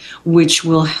aura, which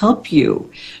will help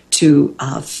you to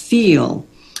feel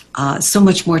so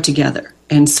much more together,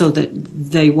 and so that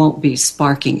they won't be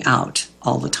sparking out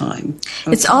all the time.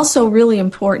 Okay. It's also really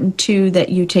important, too, that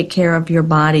you take care of your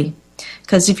body.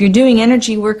 Because if you're doing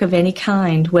energy work of any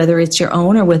kind, whether it's your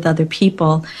own or with other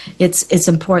people, it's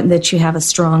important that you have a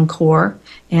strong core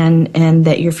and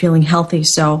that you're feeling healthy.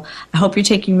 So I hope you're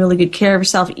taking really good care of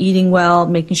yourself, eating well,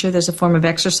 making sure there's a form of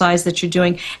exercise that you're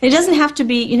doing. And it doesn't have to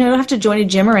be, you don't have to join a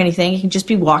gym or anything. You can just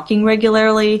be walking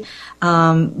regularly.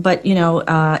 But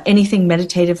anything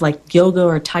meditative like yoga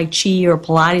or Tai Chi or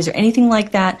Pilates or anything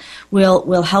like that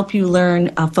will help you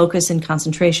learn focus and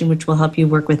concentration, which will help you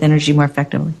work with energy more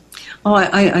effectively. Oh,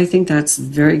 I think that's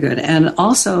very good. And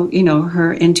also,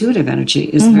 her intuitive energy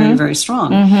is very, very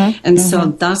strong. And so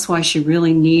that's why she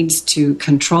really needs to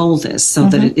control this so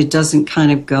that it doesn't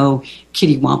kind of go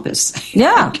kittywampus.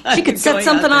 Yeah, she could set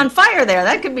something on fire there.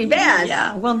 That could be bad.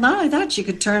 Yeah, well, not only that, she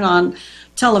could turn on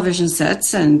television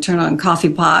sets and turn on coffee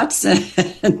pots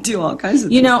and do all kinds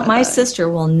of things. My sister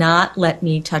will not let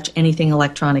me touch anything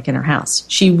electronic in her house.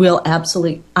 She will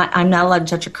absolutely. I'm not allowed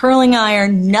to touch a curling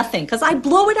iron, nothing, because I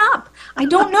blow it up. I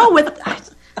don't know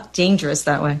what. Dangerous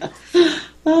that way.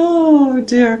 Oh,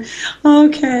 dear.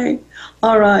 Okay.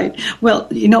 All right. Well,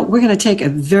 we're going to take a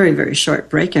very, very short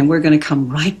break, and we're going to come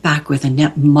right back with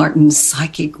Annette Martin's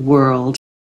Psychic World.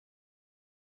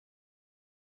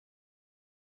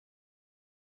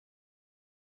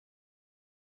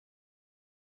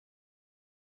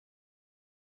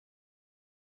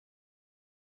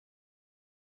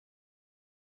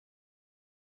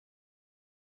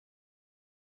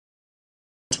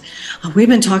 We've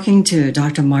been talking to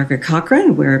Dr. Margaret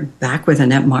Cochran. We're back with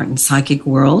Annette Martin's Psychic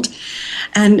World.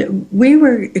 And we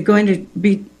were going to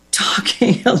be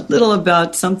talking a little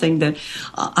about something that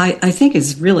I think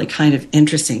is really kind of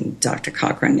interesting, Dr.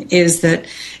 Cochran, is that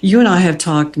you and I have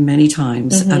talked many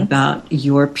times about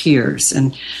your peers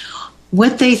and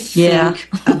what they think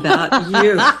about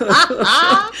you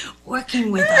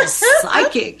working with a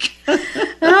psychic.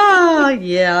 Oh,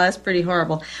 yeah, that's pretty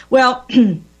horrible. Well,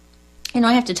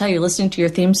 I have to tell you, listening to your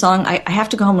theme song, I have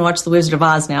to go home and watch The Wizard of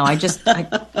Oz now. I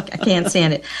can't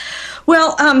stand it.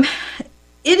 Well,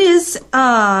 it is, when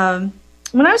I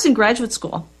was in graduate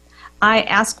school, I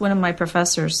asked one of my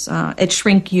professors, at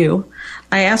Shrink U,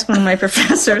 I asked one of my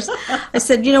professors, I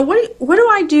said, what do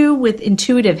I do with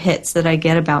intuitive hits that I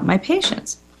get about my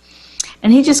patients?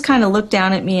 And he just kind of looked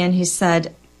down at me and he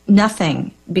said,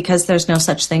 nothing, because there's no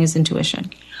such thing as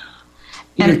intuition.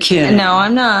 You're kidding. No,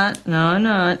 I'm not. No, I'm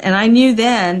not. And I knew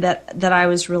then that I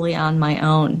was really on my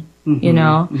own,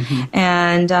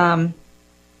 And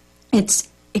it's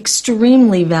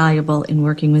extremely valuable in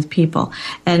working with people.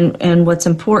 And what's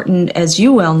important, as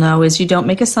you well know, is you don't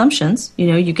make assumptions.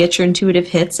 You get your intuitive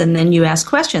hits and then you ask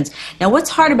questions. Now, what's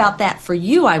hard about that for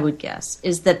you, I would guess,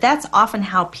 is that that's often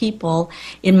how people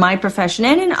in my profession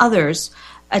and in others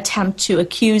attempt to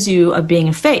accuse you of being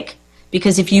a fake.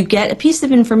 Because if you get a piece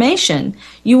of information,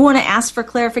 you want to ask for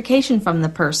clarification from the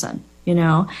person,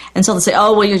 And so they'll say,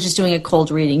 oh, well, you're just doing a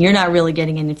cold reading. You're not really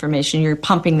getting any information. You're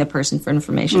pumping the person for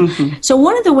information. So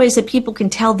one of the ways that people can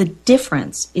tell the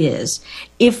difference is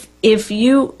if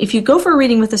you go for a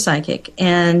reading with a psychic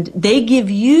and they give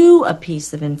you a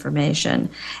piece of information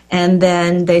and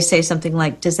then they say something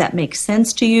like, does that make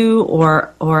sense to you?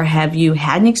 Or have you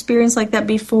had an experience like that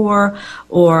before?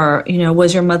 Or,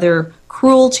 was your mother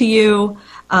cruel to you?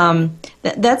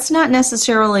 That's not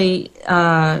necessarily,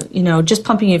 just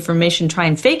pumping information, try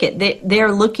and fake it.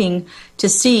 They're looking to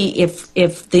see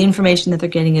if the information that they're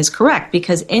getting is correct,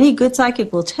 because any good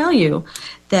psychic will tell you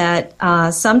that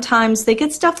sometimes they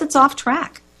get stuff that's off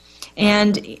track.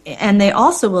 And they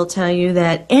also will tell you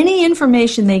that any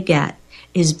information they get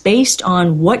is based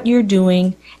on what you're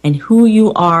doing and who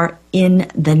you are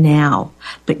in the now.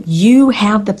 But you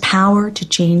have the power to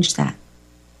change that.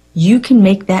 You can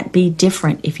make that be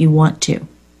different if you want to.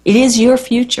 It is your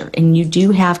future, and you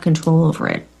do have control over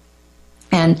it.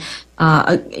 And,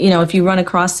 if you run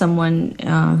across someone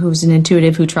who's an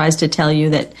intuitive who tries to tell you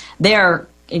that they're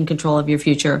in control of your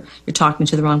future, you're talking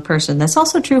to the wrong person. That's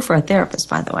also true for a therapist,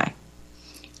 by the way.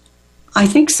 I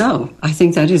think so. I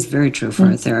think that is very true for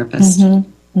a therapist.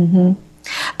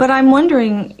 But I'm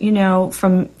wondering,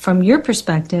 from your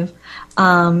perspective,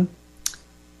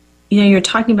 you're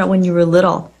talking about when you were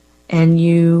little and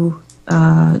you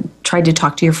tried to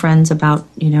talk to your friends about,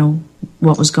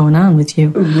 what was going on with you.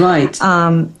 Right.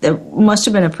 That must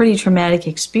have been a pretty traumatic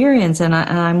experience, and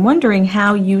I'm wondering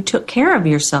how you took care of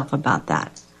yourself about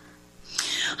that.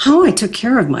 How I took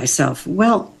care of myself?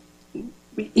 Well,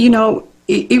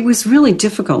 it was really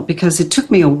difficult because it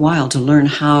took me a while to learn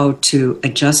how to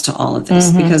adjust to all of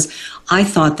this because I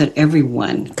thought that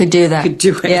everyone could do that. Could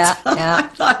do it. Yeah. I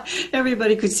thought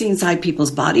everybody could see inside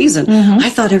people's bodies, and I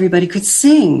thought everybody could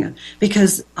sing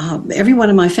because everyone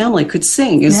in my family could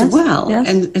sing as well. Yes.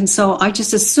 And so I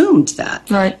just assumed that.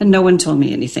 Right. And no one told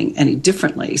me anything any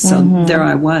differently. So there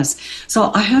I was.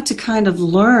 So I had to kind of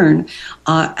learn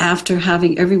after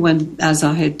having everyone, as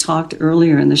I had talked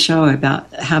earlier in the show about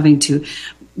having to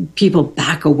people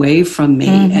back away from me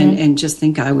and just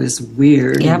think I was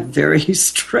weird and very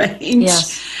strange.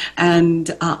 Yes.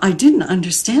 And I didn't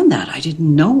understand that. I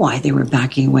didn't know why they were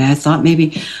backing away. I thought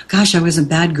maybe, gosh, I was a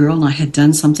bad girl and I had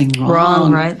done something wrong.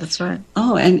 Wrong, right? That's right.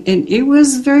 Oh, and it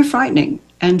was very frightening.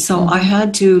 And so I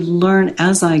had to learn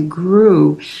as I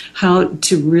grew how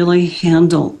to really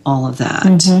handle all of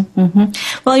that.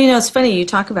 Well, it's funny you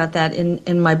talk about that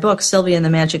in my book, Sylvia and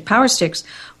the Magic Power Sticks.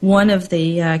 One of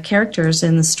the characters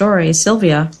in the story,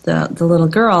 Sylvia, the little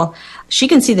girl, she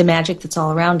can see the magic that's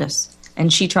all around us.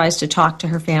 And she tries to talk to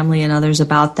her family and others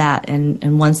about that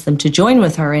and wants them to join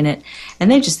with her in it. And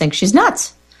they just think she's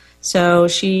nuts. So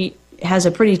she has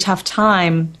a pretty tough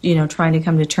time, trying to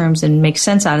come to terms and make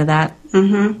sense out of that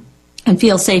and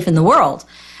feel safe in the world.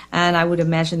 And I would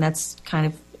imagine that's kind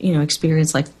of,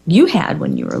 experience like you had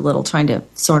when you were little, trying to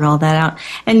sort all that out.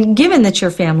 And given that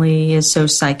your family is so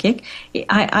psychic,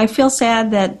 I feel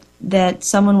sad that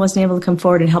someone wasn't able to come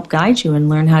forward and help guide you and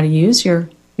learn how to use your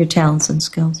talents and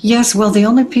skills. Yes, well, the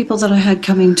only people that I had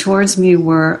coming towards me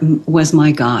was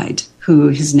my guide, who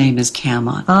his name is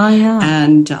Kama. Oh, yeah.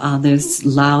 And this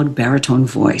loud baritone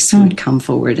voice who would come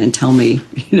forward and tell me,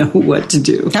 what to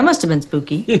do. That must have been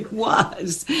spooky. It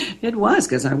was,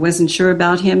 because I wasn't sure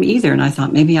about him either, and I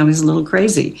thought maybe I was a little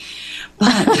crazy.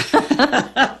 But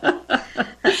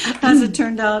as it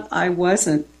turned out, I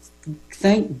wasn't.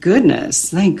 Thank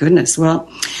goodness. Well,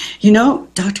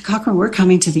 Dr. Cochran, we're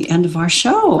coming to the end of our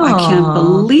show. I can't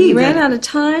believe we it. ran out of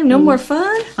time. No more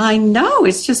fun? I know.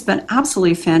 It's just been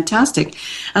absolutely fantastic.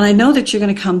 And I know that you're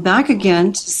going to come back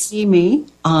again to see me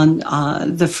on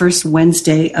the first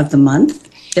Wednesday of the month.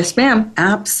 Yes, ma'am.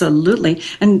 Absolutely.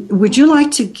 And would you like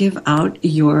to give out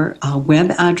your web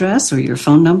address or your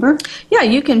phone number? Yeah,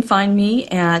 you can find me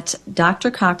at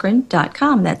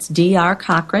drcochran.com. That's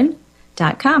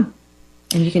drcochran.com.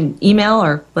 And you can email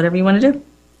or whatever you want to do.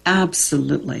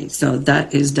 Absolutely. So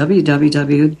that is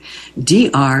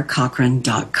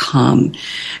www.drcochran.com.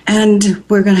 And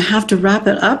we're going to have to wrap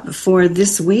it up for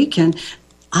this week. And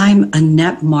I'm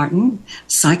Annette Martin,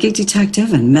 psychic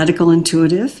detective and medical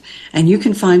intuitive. And you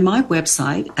can find my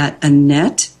website at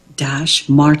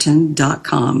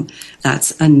annette-martin.com.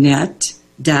 That's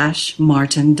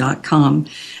Annette-martin.com.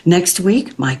 Next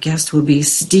week, my guest will be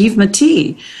Steve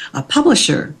Matee, a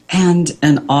publisher and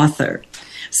an author.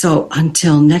 So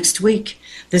until next week,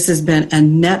 this has been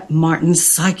Annette Martin's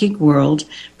Psychic World,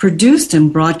 produced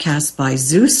and broadcast by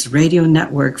Zeus Radio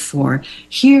Network for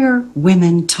Hear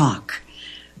Women Talk.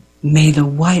 May the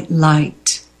white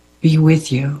light be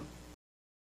with you.